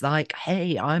 Just was like,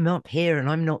 hey, I'm up here and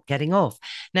I'm not getting off.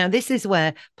 Now, this is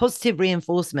where positive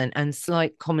reinforcement and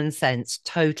slight common sense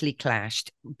totally clashed.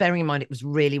 Bearing in mind, it was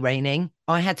really raining.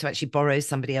 I had to actually borrow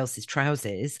somebody else's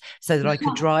trousers so that I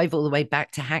could drive all the way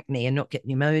back to Hackney and not get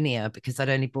pneumonia because I'd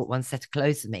only brought one set of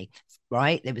clothes with me.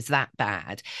 Right? It was that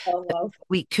bad. Oh, wow.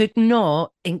 We could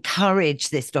not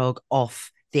encourage this dog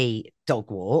off the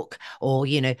dog walk or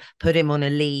put him on a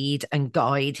lead and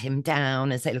guide him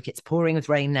down and say, look, it's pouring with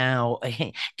rain now,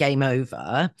 game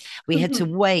over. We had to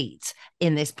wait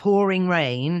in this pouring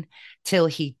rain till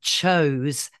he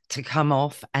chose to come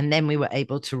off, and then we were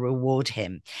able to reward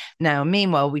him. Now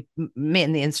meanwhile, me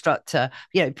and the instructor,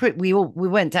 we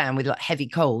went down with like heavy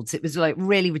colds. It was like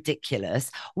really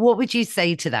ridiculous. What would you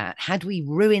say to that? Had we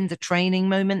ruined the training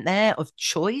moment there of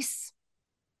choice?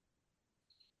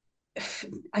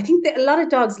 I think that a lot of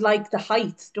dogs like the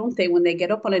heights, don't they? When they get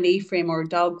up on an A-frame or a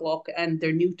dog walk and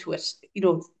they're new to it,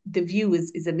 the view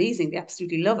is amazing. They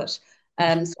absolutely love it.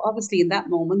 So obviously in that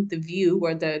moment, the view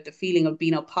or the feeling of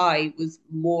being up high was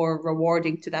more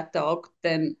rewarding to that dog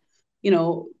than,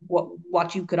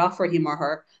 what you could offer him or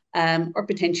her. Or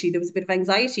potentially there was a bit of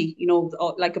anxiety,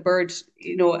 like a bird,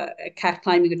 a cat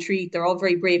climbing a tree. They're all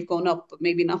very brave going up, but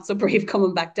maybe not so brave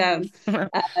coming back down.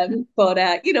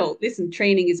 But listen,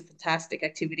 training is a fantastic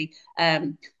activity.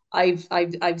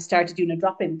 I've started doing a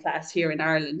drop-in class here in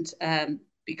Ireland.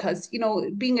 Because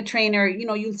being a trainer,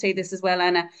 you'll say this as well,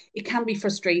 Anna, it can be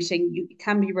frustrating, it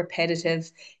can be repetitive,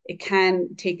 it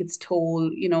can take its toll,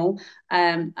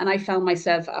 and I found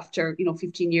myself after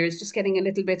 15 years just getting a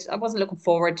little bit, I wasn't looking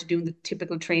forward to doing the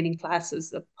typical training classes,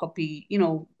 the puppy,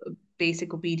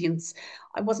 basic obedience.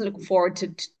 I wasn't looking forward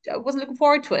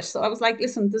to it. So I was like,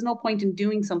 listen, there's no point in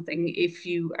doing something if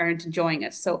you aren't enjoying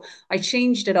it. So I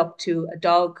changed it up to a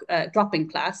dog dropping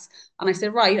class. And I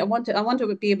said, right, I want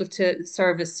to be able to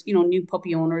service, new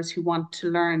puppy owners who want to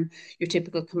learn your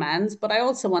typical commands, but I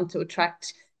also want to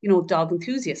attract, dog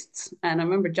enthusiasts. And I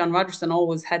remember John Rogerson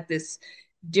always had this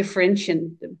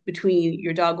differentiation between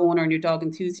your dog owner and your dog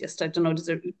enthusiast. I don't know, does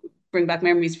it bring back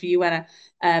memories for you, Anna?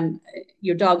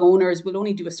 Your dog owners will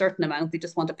only do a certain amount. They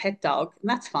just want a pet dog, and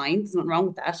that's fine. There's nothing wrong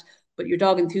with that. But your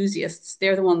dog enthusiasts,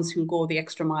 they're the ones who go the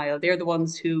extra mile. They're the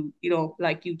ones who,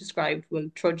 like you described, will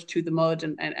trudge through the mud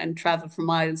and travel for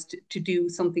miles to do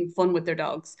something fun with their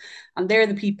dogs. And they're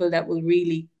the people that will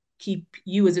really keep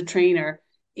you as a trainer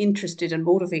interested and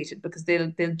motivated, because they'll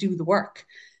do the work.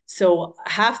 So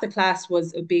half the class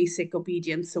was a basic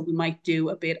obedience. So we might do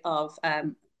a bit of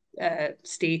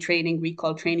stay training,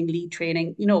 recall training, lead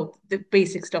training, the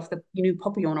basic stuff that new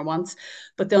puppy owner wants.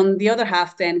 But then the other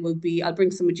half then will be, I'll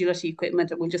bring some agility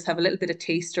equipment and we'll just have a little bit of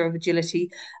taster of agility.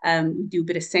 We do a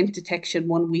bit of scent detection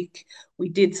one week. We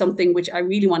did something which I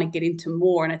really want to get into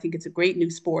more, and I think it's a great new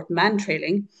sport, man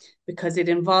trailing, because it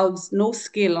involves no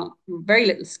skill, very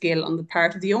little skill on the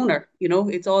part of the owner.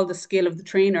 It's all the skill of the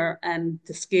trainer and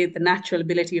the natural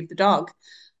ability of the dog.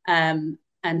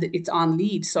 And it's on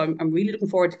lead. So I'm really looking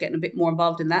forward to getting a bit more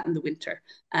involved in that in the winter.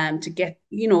 To get,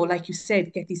 like you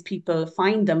said, get these people,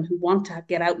 find them who want to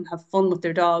get out and have fun with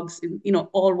their dogs in,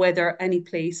 all weather, any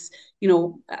place.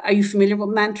 Are you familiar with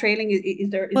man trailing?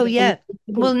 Is Well, there yeah. something?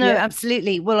 Well, no, Yeah.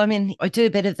 absolutely. Well, I mean, I do a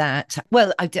bit of that.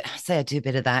 Well, I say I do a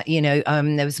bit of that.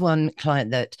 There was one client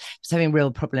that was having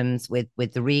real problems with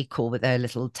the recall with their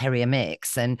little terrier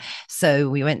mix, and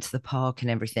so we went to the park and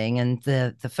everything. And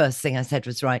the first thing I said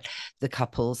was, right, the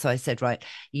couple. So I said, right,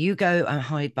 you go and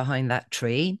hide behind that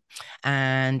tree,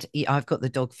 and I've got the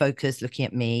dog focused, looking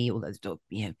at me. Although the dog,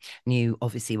 knew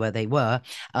obviously where they were,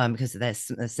 because of their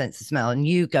sense of smell. And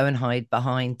you go and hide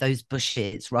behind those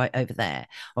bushes right over there.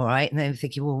 All right. And they were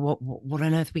thinking, well, what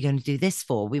on earth are we going to do this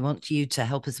for? We want you to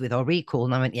help us with our recall.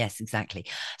 And I went, yes, exactly.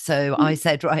 So I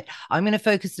said, right, I'm going to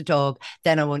focus the dog.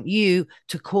 Then I want you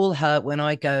to call her when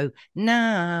I go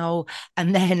now.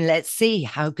 And then let's see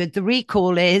how good the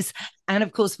recall is. And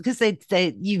of course, because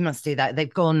you must do that,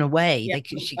 they've gone away. Yeah.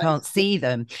 She can't see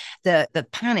them. The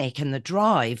panic and the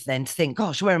drive then to think,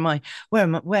 gosh, where am I?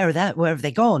 Where have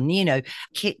they gone?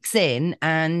 Kicks in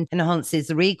and enhances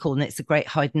the recall, and it's a great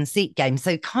hide and seek game.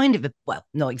 So kind of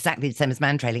not exactly the same as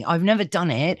man trailing. I've never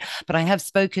done it, but I have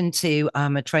spoken to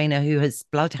a trainer who has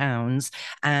bloodhounds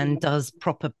and does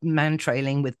proper man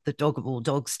trailing with the dog of all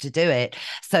dogs to do it.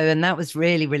 So, and that was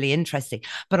really, really interesting.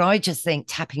 But I just think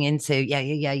tapping into,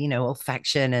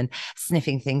 olfaction and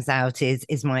sniffing things out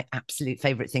is my absolute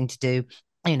favorite thing to do.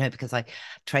 Because I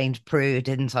trained Prue,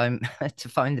 didn't I, to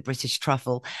find the British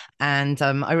truffle, and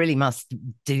I really must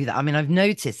do that. I mean, I've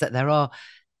noticed that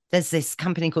there's this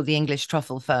company called the English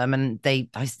Truffle Firm, and I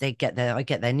get their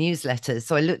newsletters.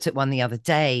 So I looked at one the other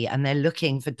day, and they're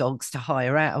looking for dogs to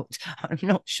hire out. I'm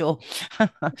not sure,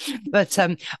 but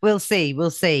we'll see.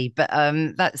 But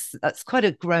that's quite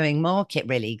a growing market,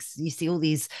 really. You see all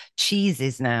these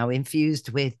cheeses now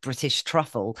infused with British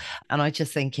truffle, and I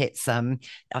just think I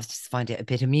just find it a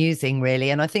bit amusing, really.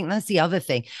 And I think that's the other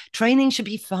thing. Training should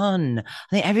be fun. I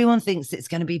think everyone thinks it's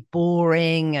going to be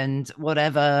boring and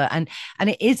whatever, and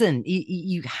it isn't.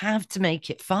 You have to make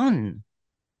it fun.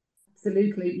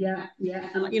 Absolutely, yeah, yeah.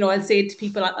 And I'll say to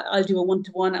people, I'll do a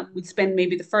one-to-one, and we'll spend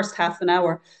maybe the first half an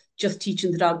hour just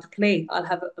teaching the dog to play. I'll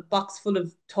have a box full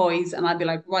of toys, and I'll be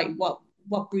like, right,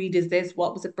 what breed is this?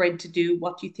 What was it bred to do?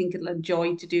 What do you think it'll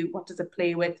enjoy to do? What does it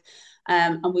play with?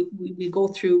 And we go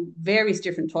through various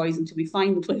different toys until we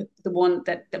find the one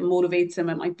that motivates them.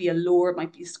 It might be a lure, it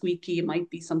might be a squeaky, it might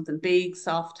be something big,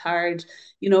 soft, hard,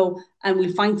 and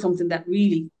we'll find something that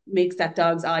really makes that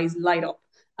dog's eyes light up,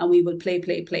 and we will play,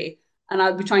 play, play. And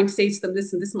I'll be trying to say to them,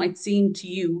 listen, this might seem to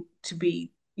you to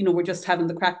be, we're just having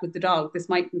the crack with the dog. This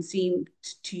mightn't seem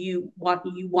to you what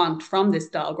you want from this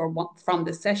dog or from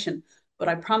this session. But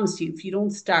I promise you, if you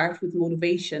don't start with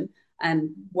motivation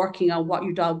and working on what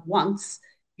your dog wants,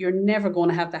 you're never going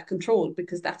to have that control,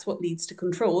 because that's what leads to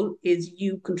control, is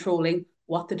you controlling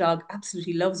what the dog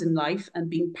absolutely loves in life and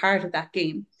being part of that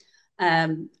game.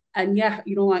 And yeah,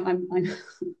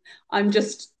 I'm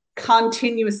just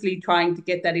continuously trying to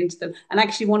get that into them. And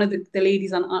actually, one of the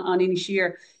ladies on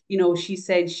Inisheer, she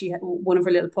said she had one of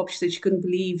her little pups. She said she couldn't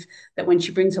believe that when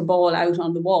she brings her ball out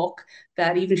on the walk,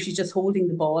 that even if she's just holding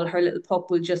the ball, her little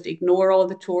pup will just ignore all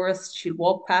the tourists. She'll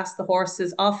walk past the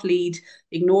horses off lead,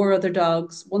 ignore other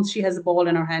dogs. Once she has a ball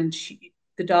in her hand,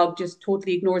 the dog just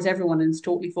totally ignores everyone and is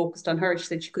totally focused on her. She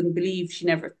said she couldn't believe she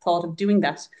never thought of doing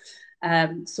that.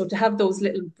 So to have those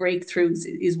little breakthroughs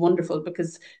is wonderful,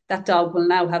 because that dog will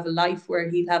now have a life where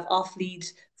he'll have off-lead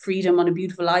freedom on a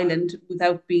beautiful island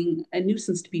without being a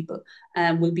nuisance to people,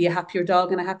 and will be a happier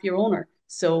dog and a happier owner.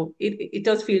 So it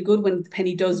does feel good when the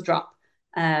penny does drop.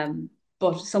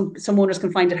 But some owners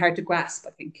can find it hard to grasp,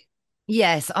 I think.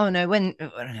 Yes. Oh no, when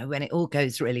it all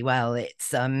goes really well,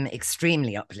 it's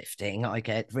extremely uplifting. I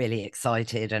get really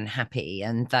excited and happy,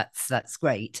 and that's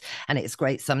great. And it's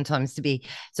great sometimes to be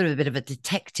sort of a bit of a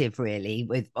detective, really,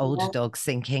 with older Yeah. dogs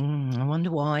thinking, I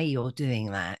wonder why you're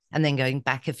doing that, and then going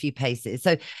back a few paces.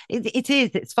 So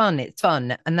it's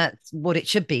fun, and that's what it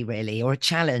should be, really, or a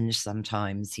challenge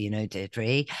sometimes,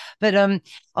 Deirdre. But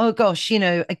oh gosh,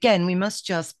 again, we must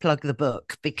just plug the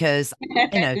book because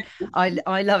you know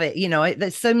I love it.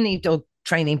 There's so many dog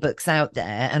training books out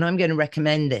there, and I'm going to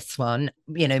recommend this one,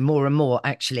 more and more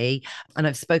actually. And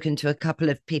I've spoken to a couple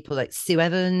of people like Sue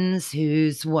Evans,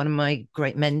 who's one of my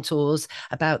great mentors,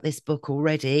 about this book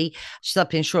already. She's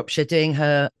up in Shropshire doing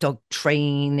her dog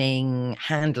training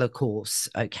handler course.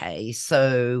 Okay.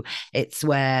 So it's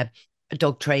where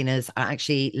dog trainers are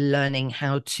actually learning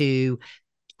how to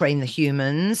train the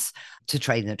humans to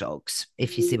train the dogs,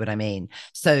 if you see what I mean.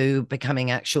 So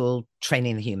becoming actual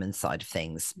training the human side of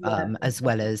things, Yeah. as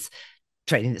well as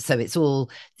training. So it's all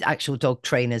actual dog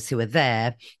trainers who are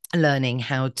there learning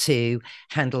how to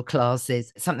handle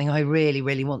classes, something I really,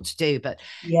 really want to do. But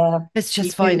Yeah. it's Me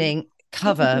just too. finding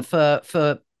cover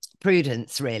for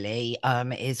Prudence really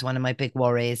is one of my big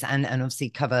worries, and obviously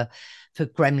cover for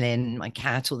Gremlin, my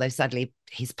cat, although sadly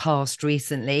he's passed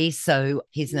recently, so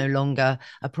he's no longer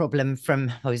a problem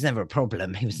he's never a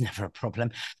problem, he was never a problem,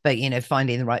 but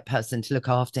finding the right person to look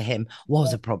after him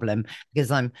was a problem because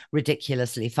I'm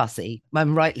ridiculously fussy.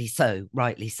 I'm rightly so.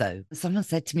 Someone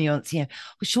said to me once, well,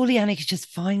 surely Annie could just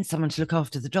find someone to look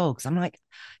after the dogs. I'm like,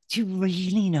 do you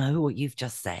really know what you've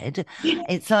just said?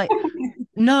 It's like,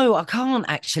 no, I can't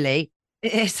actually.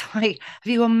 It's like,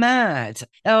 have you gone mad?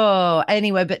 Oh,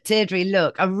 anyway, but Deirdre,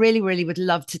 look, I really, really would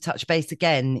love to touch base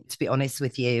again, to be honest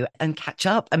with you, and catch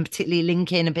up and particularly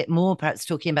link in a bit more, perhaps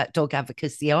talking about Dog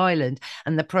Advocacy Ireland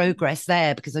and the progress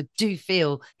there, because I do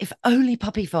feel if only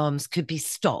puppy farms could be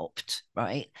stopped,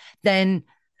 right, then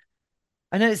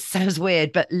I know it sounds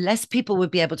weird, but less people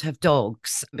would be able to have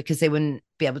dogs because they wouldn't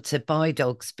be able to buy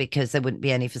dogs because there wouldn't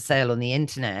be any for sale on the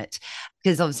internet.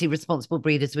 Because obviously, responsible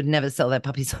breeders would never sell their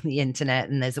puppies on the internet,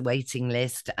 and there's a waiting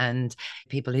list. And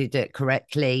people who do it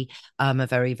correctly are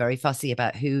very, very fussy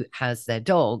about who has their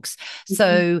dogs.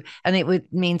 So, and it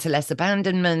would mean to less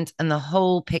abandonment, and the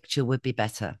whole picture would be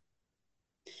better.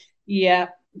 Yeah,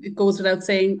 it goes without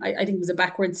saying. I think it was a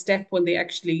backward step when they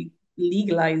actually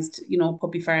legalized,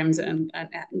 puppy farms and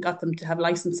got them to have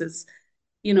licenses.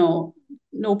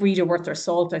 No breeder worth their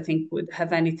salt, I think, would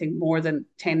have anything more than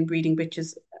 10 breeding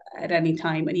bitches at any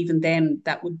time. And even then,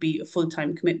 that would be a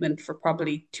full-time commitment for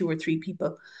probably 2 or 3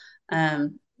 people.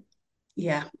 Um,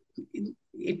 yeah,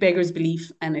 it beggars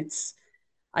belief. And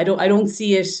I don't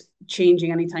see it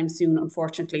changing anytime soon,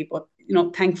 unfortunately. But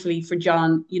thankfully for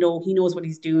John, he knows what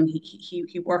he's doing.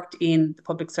 He worked in the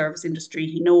public service industry.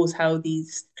 He knows how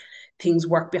these things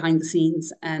work behind the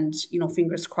scenes, and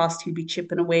fingers crossed he'll be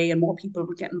chipping away and more people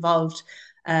will get involved.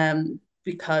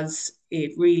 Because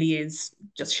it really is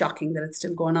just shocking that it's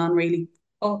still going on. Really,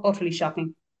 utterly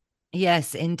shocking.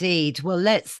 Yes, indeed. Well,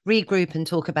 let's regroup and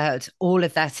talk about all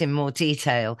of that in more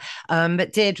detail.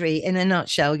 But Deirdre, in a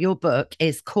nutshell, your book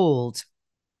is called.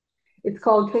 It's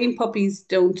called Train Puppies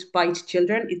Don't Bite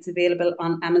Children. It's available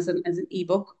on Amazon as an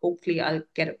ebook. Hopefully, I'll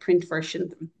get a print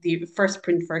version. The first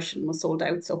print version was sold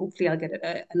out, so hopefully, I'll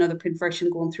get another print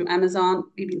version going through Amazon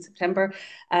maybe in September.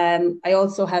 I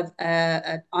also have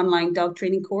an online dog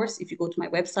training course. If you go to my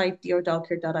website,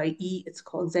 deardogcare.ie, it's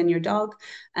called Zen Your Dog.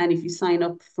 And if you sign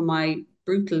up for my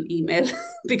brutal email,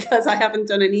 because I haven't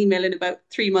done an email in about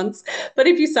 3 months, but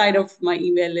if you sign up for my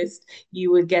email list,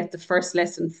 you will get the first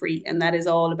lesson free. And that is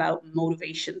all about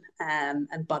motivation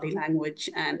and body language,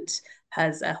 and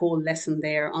has a whole lesson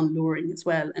there on luring as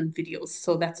well, and videos.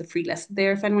 So that's a free lesson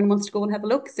there if anyone wants to go and have a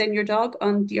look. Zen Your Dog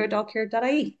on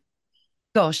deardogcare.ie.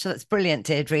 Gosh, that's brilliant,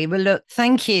 Deirdre. Well, look,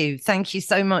 thank you. Thank you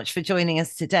so much for joining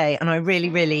us today. And I really,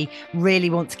 really, really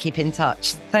want to keep in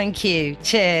touch. Thank you.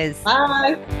 Cheers.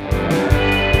 Bye.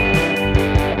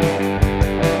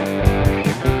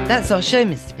 That's our show,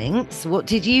 Mr. Binks. What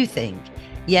did you think?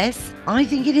 Yes, I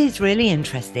think it is really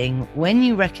interesting when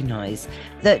you recognise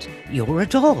that you're a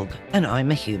dog and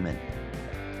I'm a human.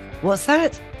 What's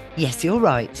that? Yes, you're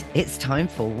right. It's time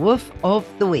for Woof of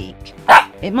the Week.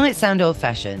 It might sound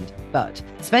old-fashioned, but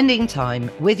spending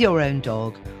time with your own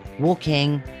dog,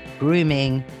 walking,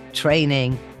 grooming,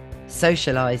 training,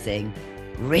 socialising,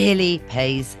 really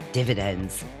pays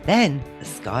dividends. Then the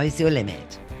sky's your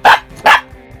limit.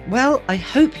 Well, I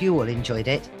hope you all enjoyed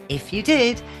it. If you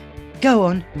did, go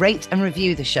on, rate and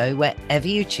review the show wherever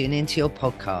you tune into your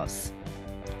podcasts.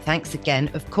 Thanks again,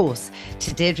 of course,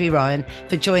 to Deirdre Ryan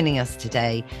for joining us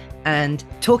today and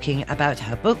talking about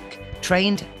her book,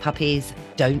 Trained puppies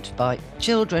don't bite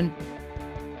children.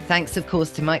 Thanks, of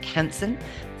course, to Mike Hansen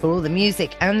for all the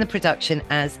music and the production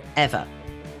as ever.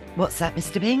 What's that,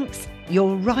 Mr. Binks?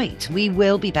 You're right. We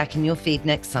will be back in your feed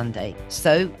next Sunday.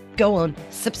 So go on,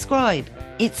 subscribe.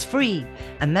 It's free.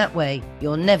 And that way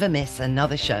you'll never miss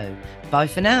another show. Bye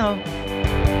for now.